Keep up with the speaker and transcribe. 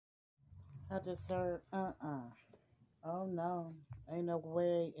I just heard, oh no, ain't no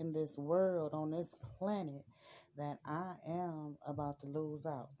way in this world, on this planet, that I am about to lose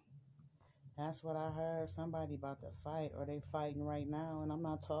out. That's what I heard. Somebody about to fight, or they fighting right now, and I'm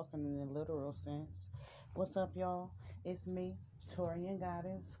not talking in the literal sense. What's up, y'all? It's me,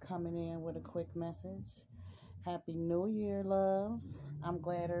 TaureanGoddess, coming in with a quick message. Happy New Year, loves. I'm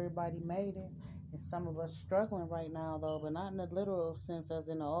glad everybody made it. And some of us struggling right now, though, but not in the literal sense as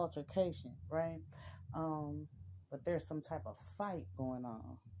in an altercation, right? Um, but there's some type of fight going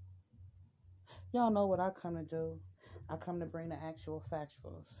on. Y'all know what I come to do. I come to bring the actual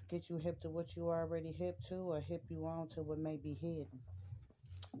factuals. Get you hip to what you already hip to, or hip you on to what may be hidden.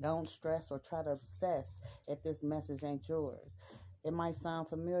 Don't stress or try to obsess if this message ain't yours. It might sound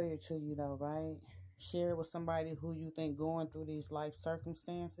familiar to you though, right? Share it with somebody who you think going through these life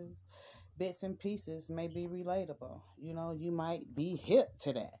circumstances. Bits and pieces may be relatable. You might be hip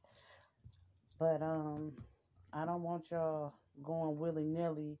to that. But I don't want y'all going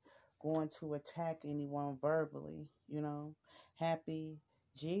willy-nilly, going to attack anyone verbally. Happy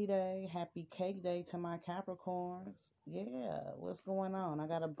G-Day, happy Cake Day to my Capricorns. Yeah, what's going on? I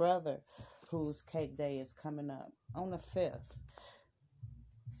got a brother whose Cake Day is coming up on the 5th.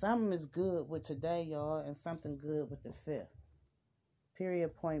 Something is good with today, y'all, and something good with the 5th.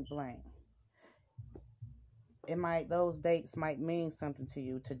 Period, point blank. Those dates might mean something to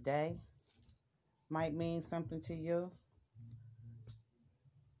you. Today might mean something to you.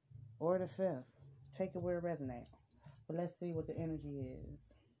 Or the 5th. Take it where it resonates. But let's see what the energy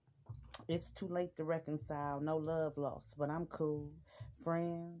is. It's too late to reconcile. No love lost. But I'm cool.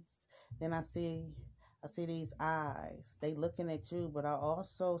 Friends. Then I see these eyes. They looking at you. But I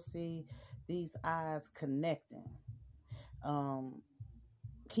also see these eyes connecting.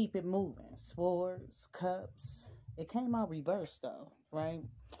 Keep it moving. Swords. Cups. It came out reversed though. Right?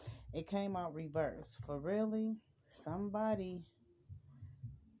 It came out reversed. For really, somebody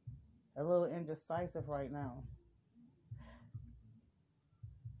a little indecisive right now.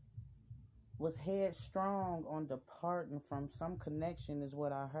 Was headstrong on departing from some connection is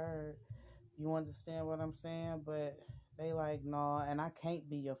what I heard. You understand what I'm saying? But they like, no, and I can't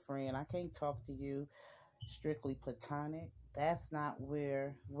be your friend. I can't talk to you strictly platonic. That's not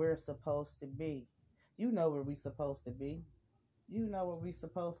where we're supposed to be. You know where we're supposed to be. You know where we're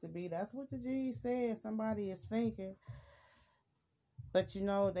supposed to be. That's what the G said. Somebody is thinking. But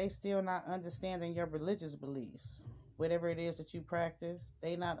they still not understanding your religious beliefs. Whatever it is that you practice,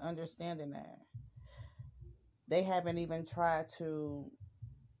 they not understanding that. They haven't even tried to,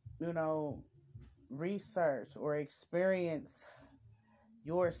 research or experience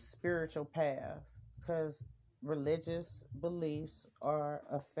your spiritual path, because religious beliefs are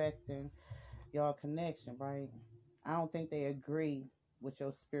affecting your connection, right? I don't think they agree with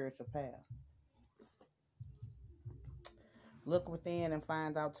your spiritual path. Look within and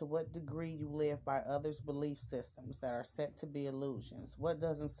find out to what degree you live by others' belief systems that are set to be illusions. What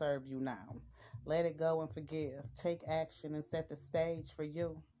doesn't serve you now? Let it go and forgive. Take action and set the stage for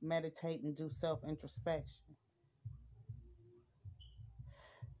you. Meditate and do self-introspection.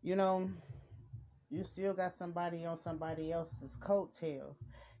 You still got somebody on somebody else's coattail.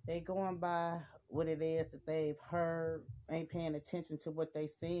 They going by what it is that they've heard, ain't paying attention to what they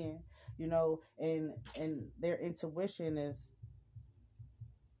seeing, and their intuition is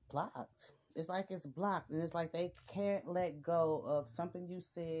blocked. It's like it's blocked, and it's like they can't let go of something you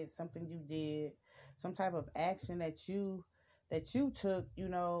said, something you did, some type of action that you took.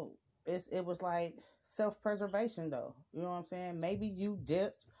 It was like self-preservation though. You know what I'm saying? Maybe you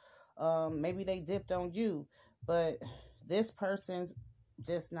dipped, maybe they dipped on you, but this person's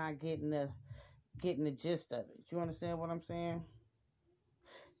just not getting the gist of it. You understand what I'm saying?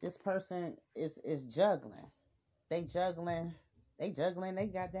 This person is juggling. They juggling they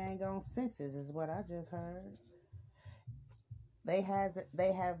got dang on senses is what I just heard. They have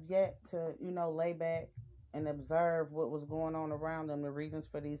yet to, lay back and observe what was going on around them, the reasons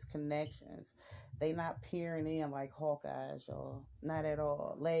for these connections. They not peering in like hawk eyes, y'all. Not at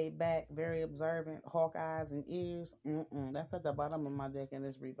all. Laid back, very observant, hawk eyes and ears. That's at the bottom of my deck and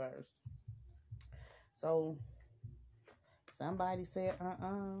it's reversed. So somebody said,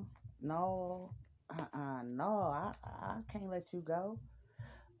 no, no, I can't let you go.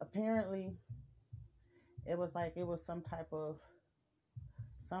 Apparently, it was some type of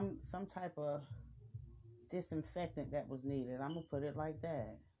disinfectant that was needed. I'm gonna put it like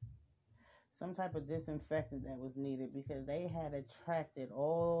that. Some type of disinfectant that was needed because they had attracted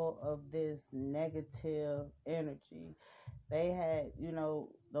all of this negative energy. They had,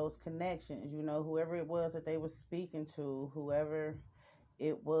 those connections, whoever it was that they were speaking to, whoever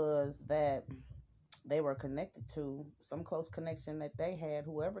it was that they were connected to, some close connection that they had,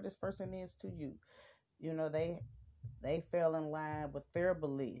 whoever this person is to you. You know, they fell in line with their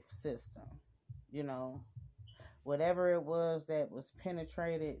belief system. You know, whatever it was that was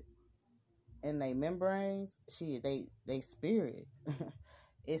penetrated in their membranes, they spirit,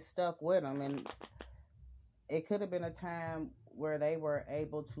 it stuck with them, and it could have been a time where they were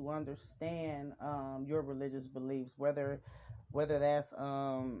able to understand your religious beliefs, whether that's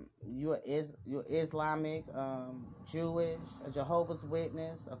you're Islamic, Jewish, a Jehovah's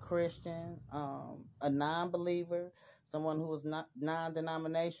Witness, a Christian, a non-believer, someone who is not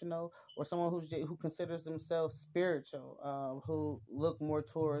non-denominational, or someone who considers themselves spiritual, who look more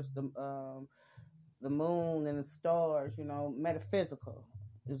towards the moon and the stars. You know, metaphysical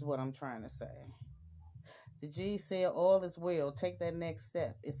is what I'm trying to say. The G said, all is well. Take that next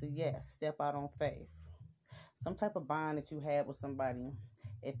step. It's a yes. Step out on faith. Some type of bond that you had with somebody,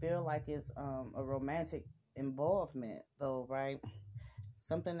 it feel like it's a romantic involvement, though, right?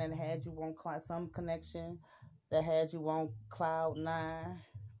 Something that had you on some connection that had you on cloud nine.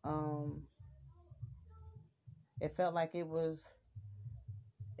 It felt like it was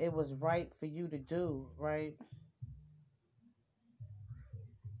right for you to do, right?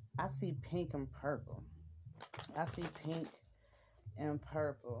 I see pink and purple. I see pink and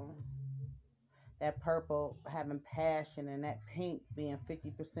purple. That purple having passion, and that pink being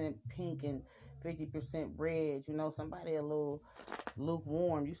 50% pink and 50% red. You know, somebody a little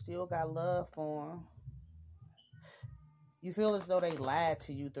lukewarm. You still got love for them. You feel as though they lied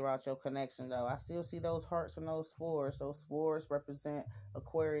to you throughout your connection, though. I still see those hearts and those spores. Those spores represent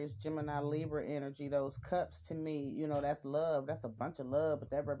Aquarius, Gemini, Libra energy. Those cups to me, you know, that's love. That's a bunch of love, but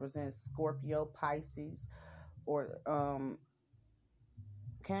that represents Scorpio, Pisces, or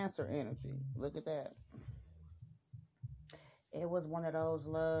Cancer energy. Look at that. It was one of those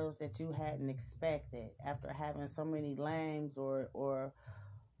loves that you hadn't expected after having so many lames or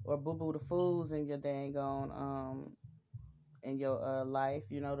boo-boo the fools in your dang on in your life,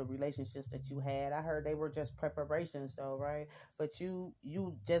 you know, the relationships that you had. I heard they were just preparations though, right? But you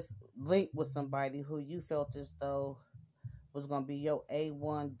just linked with somebody who you felt as though was gonna be your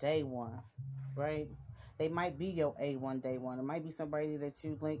A1 day one, right? They might be your A1 day one. It might be somebody that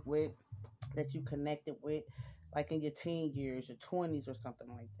you link with, that you connected with, like in your teen years, your 20s or something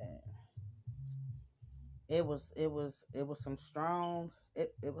like that. It was some strong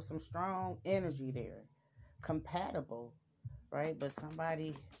it was some strong energy there. Compatible, right? But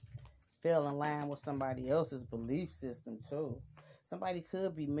somebody fell in line with somebody else's belief system too. Somebody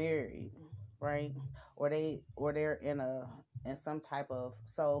could be married, right? Or they're in some type of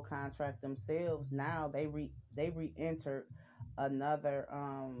soul contract themselves. Now they re-entered another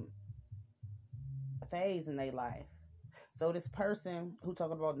phase in their life. So this person who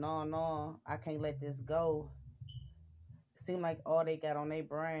talking about no, I can't let this go, seem like all they got on their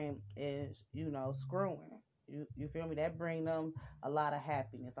brain is, you know, screwing. You feel me? That bring them a lot of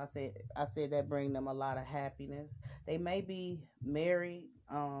happiness. I said that bring them a lot of happiness. They may be married,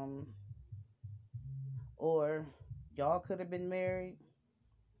 or y'all could have been married.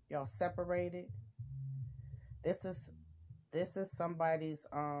 Y'all separated. This is somebody's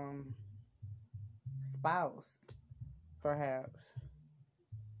spouse, perhaps.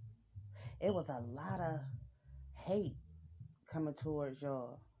 It was a lot of hate coming towards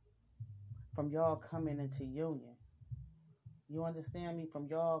y'all from y'all coming into union. You understand me? From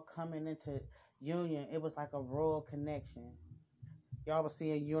y'all coming into union, it was like a royal connection. Y'all was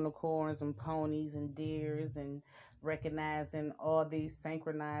seeing unicorns and ponies and deers and recognizing all these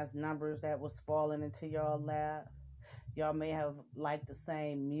synchronized numbers that was falling into y'all lap. Y'all may have liked the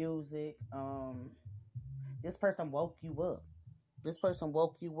same music. This person woke you up.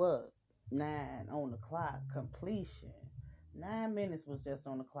 9 on the clock. Completion. 9 minutes was just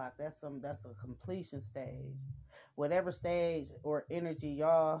on the clock. That's a completion stage. Whatever stage or energy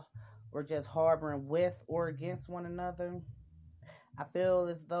y'all were just harboring with or against one another, I feel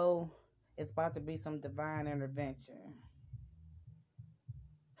as though it's about to be some divine intervention.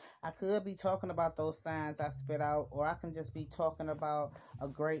 I could be talking about those signs I spit out, or I can just be talking about a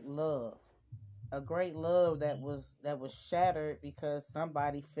great love. A great love that was shattered because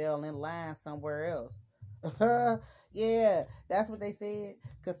somebody fell in line somewhere else. Yeah, that's what they said.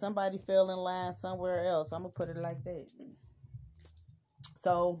 Because somebody fell in line somewhere else. I'm going to put it like that.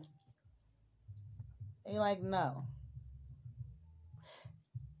 So, they like, no.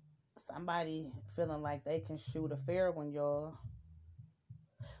 Somebody feeling like they can shoot a fair one, y'all.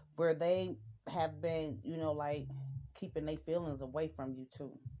 Where they have been, you know, like, keeping their feelings away from you,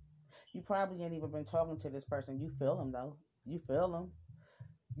 too. You probably ain't even been talking to this person. You feel them, though. You feel them.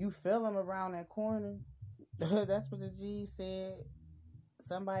 You feel them around that corner. That's what the G said.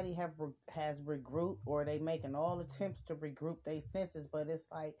 Somebody has regrouped, or they making all attempts to regroup their senses, but it's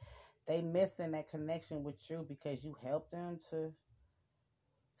like they missing that connection with you because you helped them to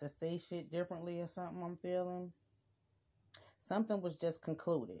see shit differently or something. I'm feeling something was just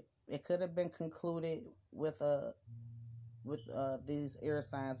concluded. It could have been concluded with these air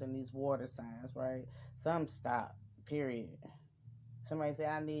signs and these water signs, right? Some stop. Period. Somebody say,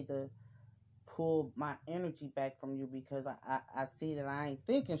 I need to pull my energy back from you because I see that I ain't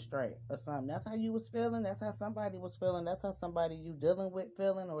thinking straight or something. That's how you was feeling. That's how somebody was feeling. That's how somebody you dealing with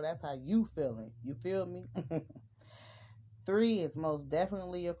feeling, or that's how you feeling. You feel me? 3 is most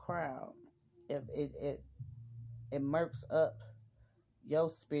definitely a crowd. If it murks up your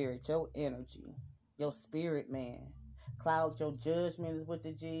spirit, your energy, your spirit, man. Clouds your judgment is what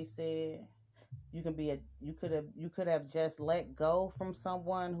the G said. You could have just let go from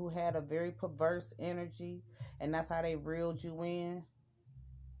someone who had a very perverse energy, and that's how they reeled you in.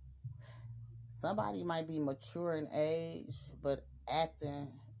 Somebody might be mature in age but acting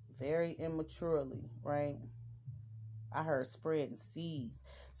very immaturely, right? I heard spreading seeds.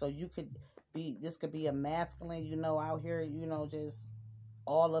 So this could be a masculine, out here, just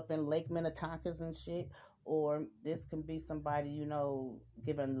all up in Lake Minnetonka's and shit. Or this can be somebody,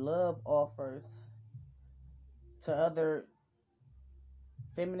 giving love offers to other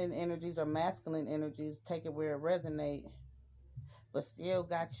feminine energies or masculine energies, take it where it resonate, but still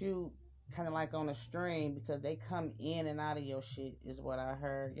got you kind of like on a string because they come in and out of your shit is what I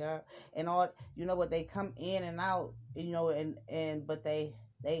heard, yeah. And all, what they come in and out, but they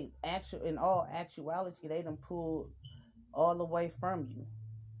actually, in all actuality, they done pulled all the way from you.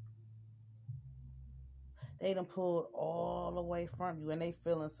 They done pulled all the way from you, and they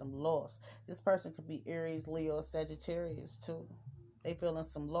feeling some loss. This person could be Aries, Leo, Sagittarius too. They feeling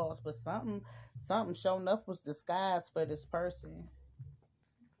some loss, but something sure enough was disguised for this person.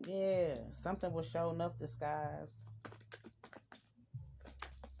 Yeah, something was sure enough disguised.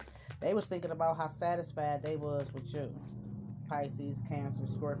 They was thinking about how satisfied they was with you. Pisces, Cancer,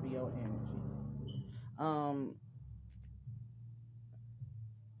 Scorpio energy.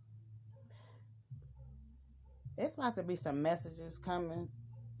 It's about to be some messages coming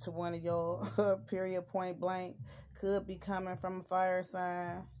to one of your period, point blank. Could be coming from a fire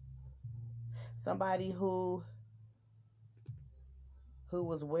sign. Somebody who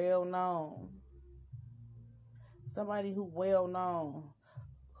was well known. Somebody who well known.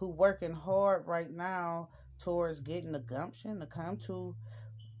 Who working hard right now towards getting the gumption to come to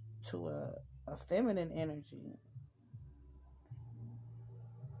a feminine energy.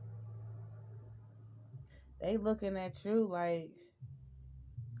 They looking at you like,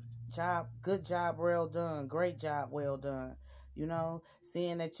 good job, well done, great job, well done.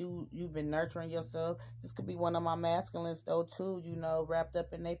 Seeing that you've been nurturing yourself. This could be one of my masculines though too, wrapped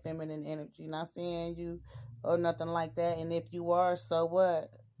up in their feminine energy. Not saying you or nothing like that. And if you are, so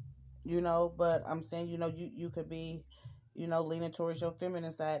what? But I'm saying, you could be, leaning towards your feminine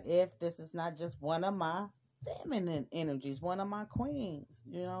side if this is not just one of my feminine energies, one of my queens,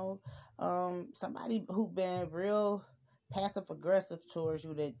 somebody who been real passive aggressive towards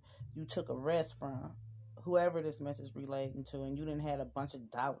you that you took a rest from, whoever this message relating to, and you didn't had a bunch of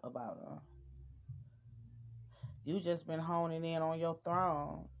doubt about her. You just been honing in on your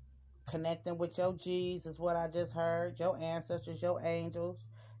throne, connecting with your G's is what I just heard, your ancestors, your angels,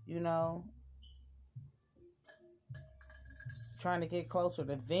 trying to get closer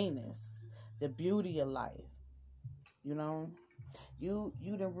to Venus, the beauty of life. You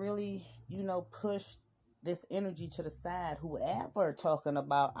done really, push this energy to the side. Whoever talking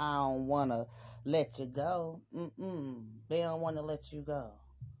about, I don't want to let you go. They don't want to let you go.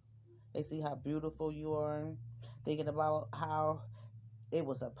 They see how beautiful you are. Thinking about how it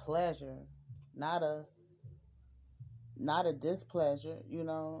was a pleasure, not a displeasure,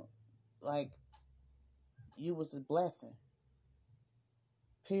 like you was a blessing.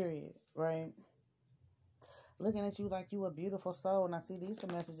 Period, right? Looking at you like you a beautiful soul, and I see these are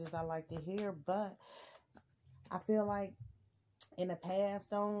messages I like to hear, but I feel like in the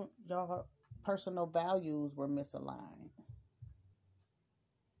past, your personal values were misaligned.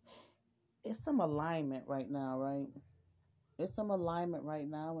 It's some alignment right now, right? It's some alignment right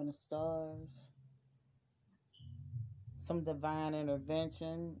now in the stars. Some divine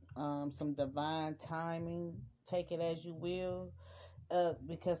intervention, some divine timing. Take it as you will.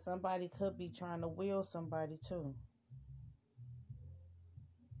 Because somebody could be trying to will somebody too.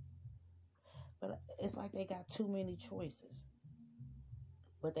 But it's like they got too many choices.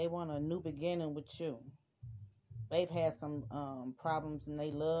 But they want a new beginning with you. they've had some problems in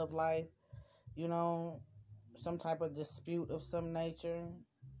their love life, you know, some type of dispute of some nature.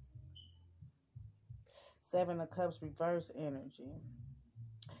 Seven of Cups reverse energy.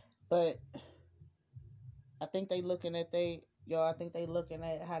 But I think they looking at I think they looking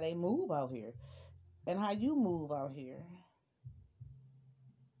at how they move out here and how you move out here.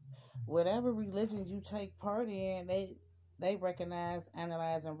 Whatever religion you take part in, they recognize,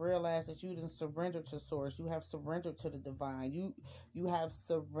 analyze, and realize that you didn't surrender to source. You have surrendered to the divine. You have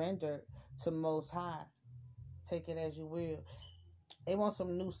surrendered to Most High. Take it as you will. They want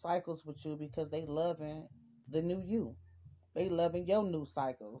some new cycles with you because they loving the new you. They loving your new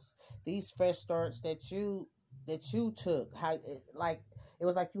cycles. These fresh starts that you took. How it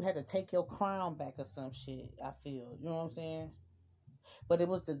was like you had to take your crown back or some shit. I feel. You know what I'm saying? But it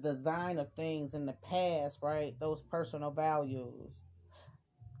was the design of things in the past, right? Those personal values.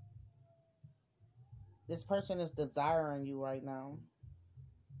 This person is desiring you right now.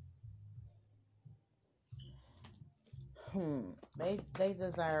 They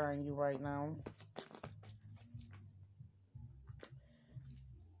desiring you right now.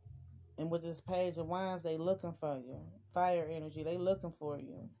 And with this Page of Wands, they looking for you. Fire energy, they looking for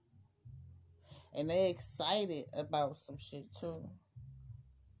you. And they excited about some shit too.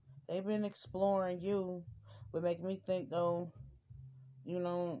 They've been exploring you. Would make me think though, you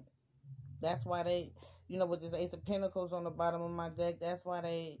know, that's why they, with this Ace of Pentacles on the bottom of my deck, that's why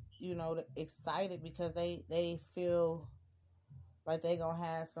they, excited, because they feel like they gonna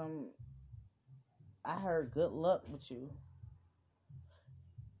have some, I heard, good luck with you.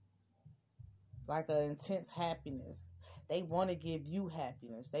 Like an intense happiness. They want to give you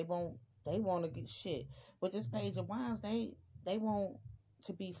happiness. They want to get shit. With this Page of Wands, they want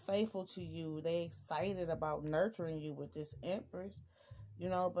to be faithful to you. They excited about nurturing you with this Empress,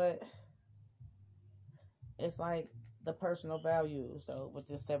 but it's like the personal values though with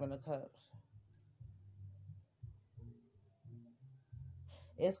this Seven of Cups.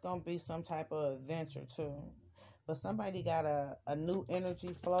 It's gonna be some type of adventure too. But somebody got a new energy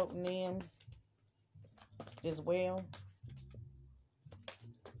floating in as well.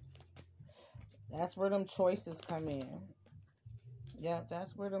 That's where them choices come in. Yeah,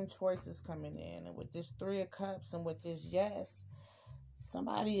 that's where them choices coming in. And with this Three of Cups and with this yes,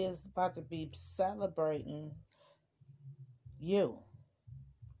 somebody is about to be celebrating you.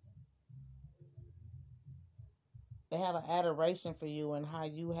 They have an adoration for you and how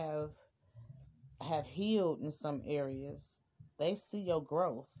you have healed in some areas. They see your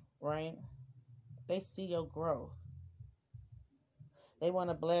growth, right? They see your growth. They want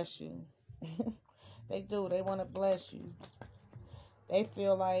to bless you. They do. They want to bless you. They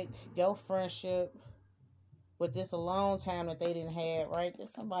feel like your friendship with this a long time that they didn't have, right?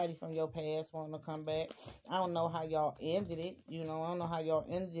 There's somebody from your past wanting to come back. I don't know how y'all ended it. I don't know how y'all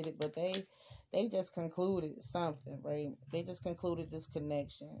ended it, but they just concluded something, right? They just concluded this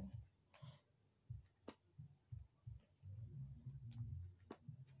connection.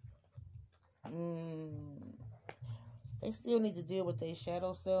 They still need to deal with their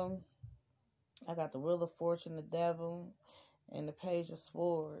shadow self. I got the Wheel of Fortune, the Devil, and the Page of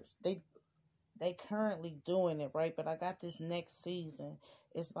Swords. They currently doing it, right? But I got this next season.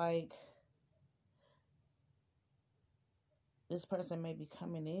 It's like this person may be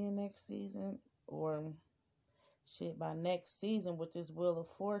coming in next season, or shit, by next season with this Wheel of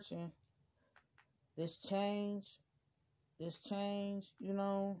Fortune, this change,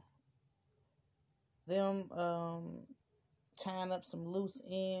 them tying up some loose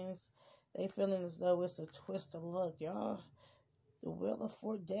ends. They feeling as though it's a twist of luck, y'all. The Wheel of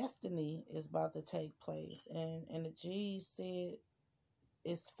Fortune destiny is about to take place, and the G said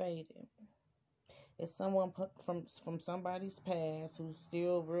it's fading. It's someone from somebody's past who's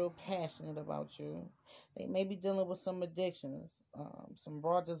still real passionate about you. They may be dealing with some addictions, some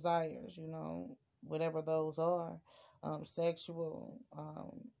raw desires, whatever those are, sexual,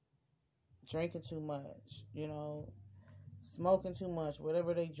 drinking too much, smoking too much,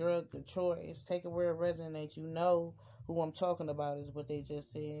 whatever they drug the choice. Take it where it resonates. Who I'm talking about is what they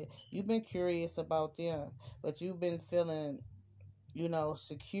just said. You've been curious about them, but you've been feeling,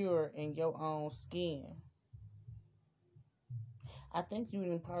 secure in your own skin. I think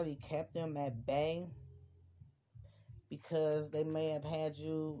you probably kept them at bay because they may have had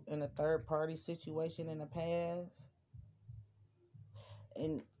you in a third party situation in the past.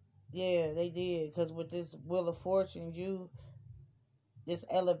 And yeah, they did. Because with this Wheel of Fortune, this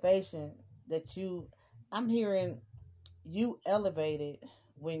elevation that I'm hearing you elevated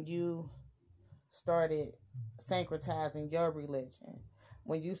when you started syncretizing your religion.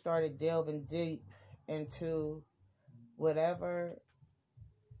 When you started delving deep into whatever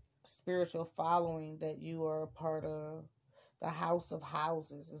spiritual following that you are a part of. The house of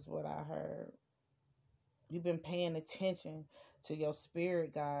houses is what I heard. You've been paying attention to your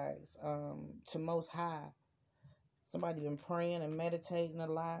spirit guides, to Most High. Somebody been praying and meditating a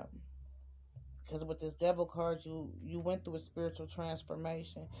lot. Because with this devil card, you went through a spiritual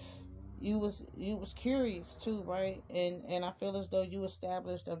transformation. You was curious too, right? And I feel as though you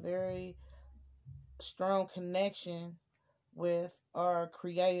established a very strong connection with our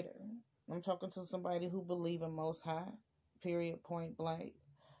Creator. I'm talking to somebody who believe in Most High. Period. Point blank.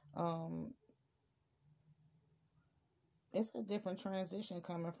 It's a different transition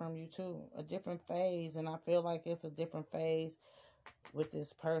coming from you too, a different phase, and I feel like it's a different phase with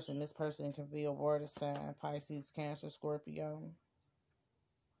this person. This person can be a water sign, Pisces, Cancer, Scorpio,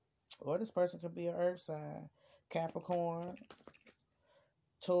 or this person could be an earth sign, Capricorn,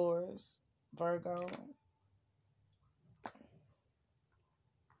 Taurus, Virgo.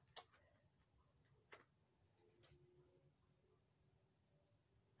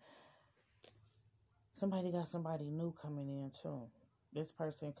 Somebody got somebody new coming in too. This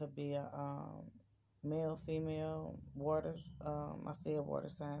person could be a male, female, water. I said water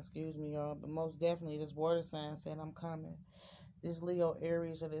sign. Excuse me, y'all. But most definitely, this water sign said I'm coming. This Leo,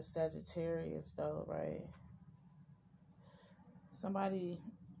 Aries, or this Sagittarius, though, right? Somebody,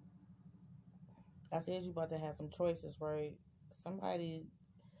 I said you about to have some choices, right? Somebody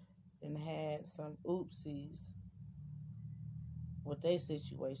and had some oopsies with their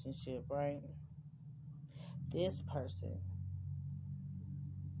situationship, right? This person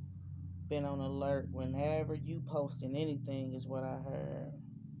been on alert whenever you posting anything is what I heard.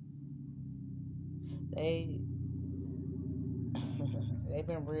 They've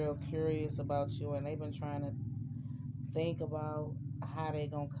been real curious about you, and they've been trying to think about how they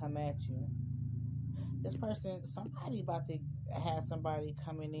gonna come at you. This person, somebody about to have somebody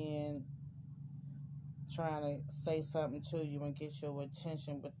coming in trying to say something to you and get your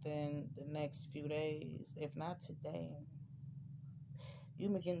attention within the next few days, if not today.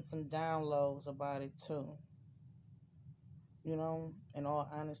 You've been getting some downloads about it too. You know, in all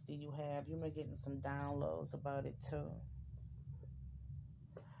honesty, you've been getting some downloads about it too.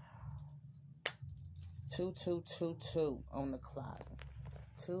 2222 on the clock.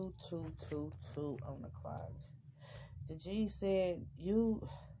 2222 on the clock. The G said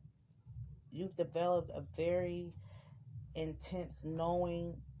you've developed a very intense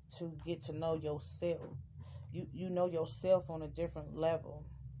knowing to get to know yourself. You know yourself on a different level.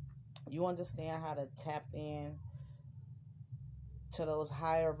 You understand how to tap in to those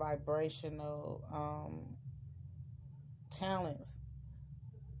higher vibrational talents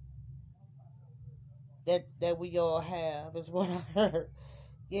that we all have, is what I heard.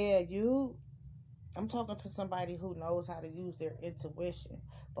 Yeah, I'm talking to somebody who knows how to use their intuition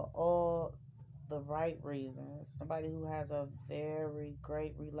for all the right reasons. Somebody who has a very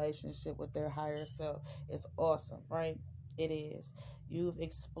great relationship with their higher self. It's awesome, right? It is. You've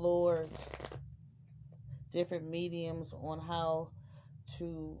explored different mediums on how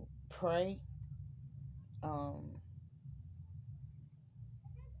to pray.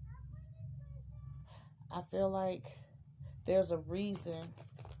 I feel like there's a reason,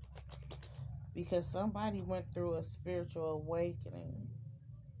 because somebody went through a spiritual awakening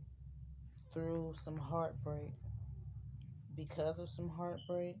through some heartbreak. Because of some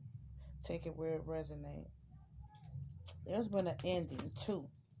heartbreak, take it where it resonates. There's been an ending too.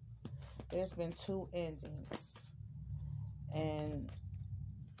 There's been two endings. And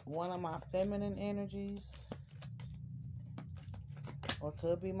one of my feminine energies, or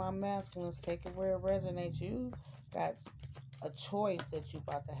could be my masculines, take it where it resonates. You got a choice that you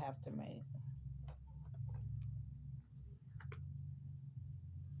about to have to make.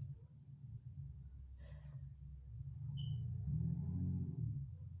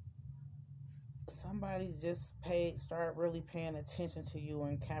 Somebody's just start really paying attention to you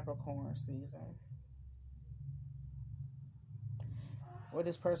in Capricorn season. Or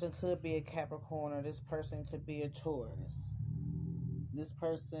this person could be a Capricorn, or this person could be a Taurus. This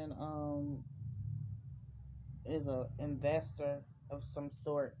person is an investor of some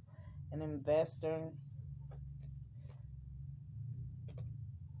sort. An investor.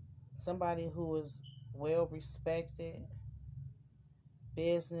 Somebody who is well respected,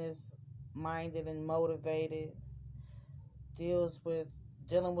 business minded and motivated, dealing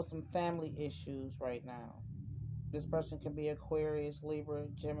with some family issues right now. This person can be Aquarius, Libra,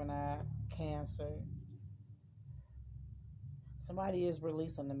 Gemini, Cancer. Somebody is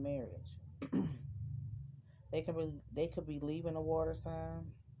releasing the marriage. They could be leaving a water sign.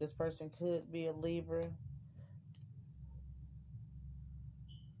 This person could be a Libra.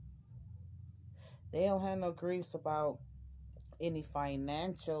 They don't have no griefs about any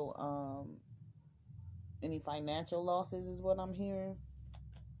financial losses is what I'm hearing.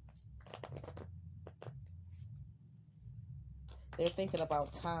 They're thinking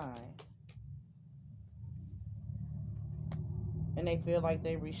about time. And they feel like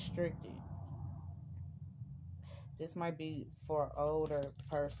they restricted. This might be for an older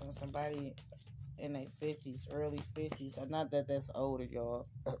person, somebody in their 50s, early 50s. Not that that's older, y'all.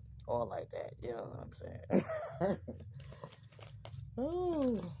 Or like that, you know what I'm saying?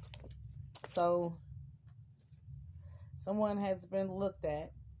 Ooh. So, someone has been looked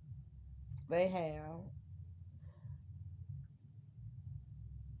at. They have.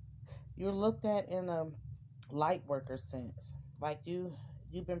 You're looked at in a light worker sense. Like you've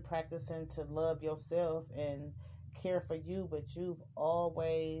been practicing to love yourself and care for you, but you've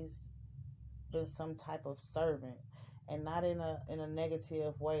always been some type of servant, and not in a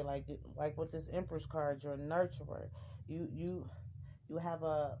negative way. Like with this Empress card, you're a nurturer. You have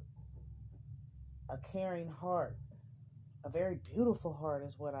a caring heart, a very beautiful heart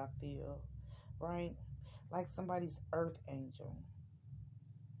is what I feel, right? Like somebody's earth angel.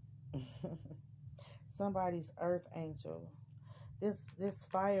 Somebody's earth angel. This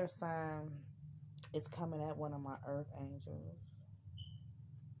fire sign is coming at one of my earth angels.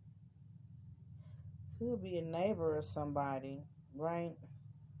 Could be a neighbor or somebody, right?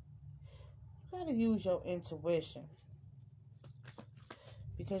 You gotta use your intuition,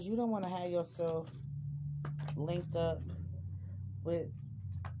 because you don't want to have yourself linked up with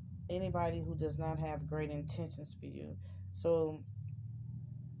anybody who does not have great intentions for you. So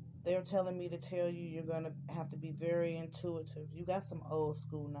they're telling me to tell you you're going to have to be very intuitive. You got some old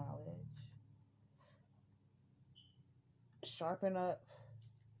school knowledge. Sharpen up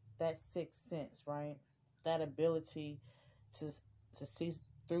that sixth sense, right? That ability to see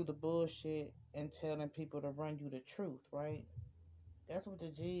through the bullshit and telling people to run you the truth, right? That's what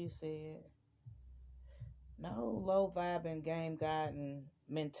the G's said. No low vibing, game guiding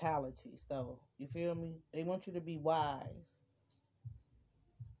mentalities, though. You feel me? They want you to be wise.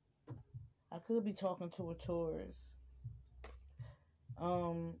 I could be talking to a Taurus.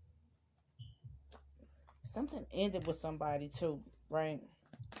 Something ended with somebody too, right?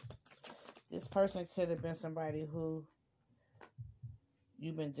 This person could have been somebody who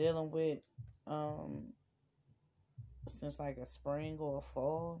you've been dealing with since like a spring or a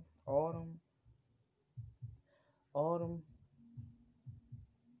fall, autumn.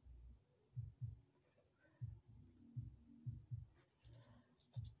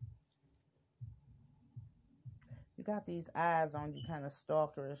 You got these eyes on you, kind of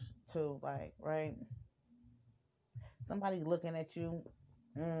stalkerish too, like, right? Somebody looking at you,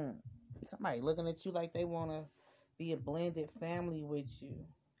 somebody looking at you like they want to be a blended family with you,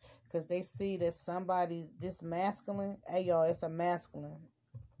 because they see that somebody's this masculine. Hey, y'all, it's a masculine.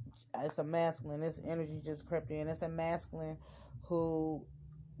 This energy just crept in. It's a masculine who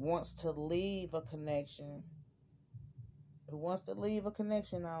wants to leave a connection,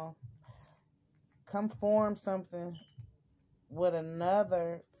 now, come form something with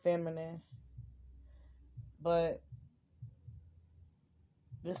another feminine. But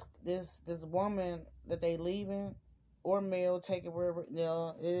this woman that they leaving, or male, take it wherever,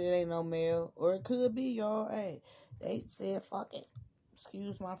 it ain't no male, or it could be, y'all. Hey, they said fuck it.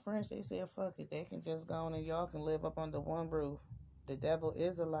 Excuse my French. They said fuck it. They can just go on and y'all can live up under one roof. The devil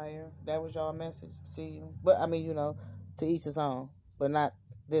is a liar. That was y'all message. See you. But I mean, to each his own, but not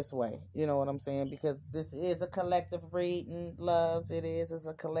this way. You know what I'm saying? Because this is a collective reading, loves. It's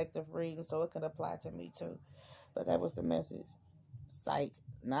a collective reading, so it could apply to me too. But that was the message. Psych.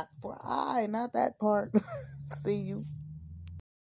 Not for I, not that part. See you.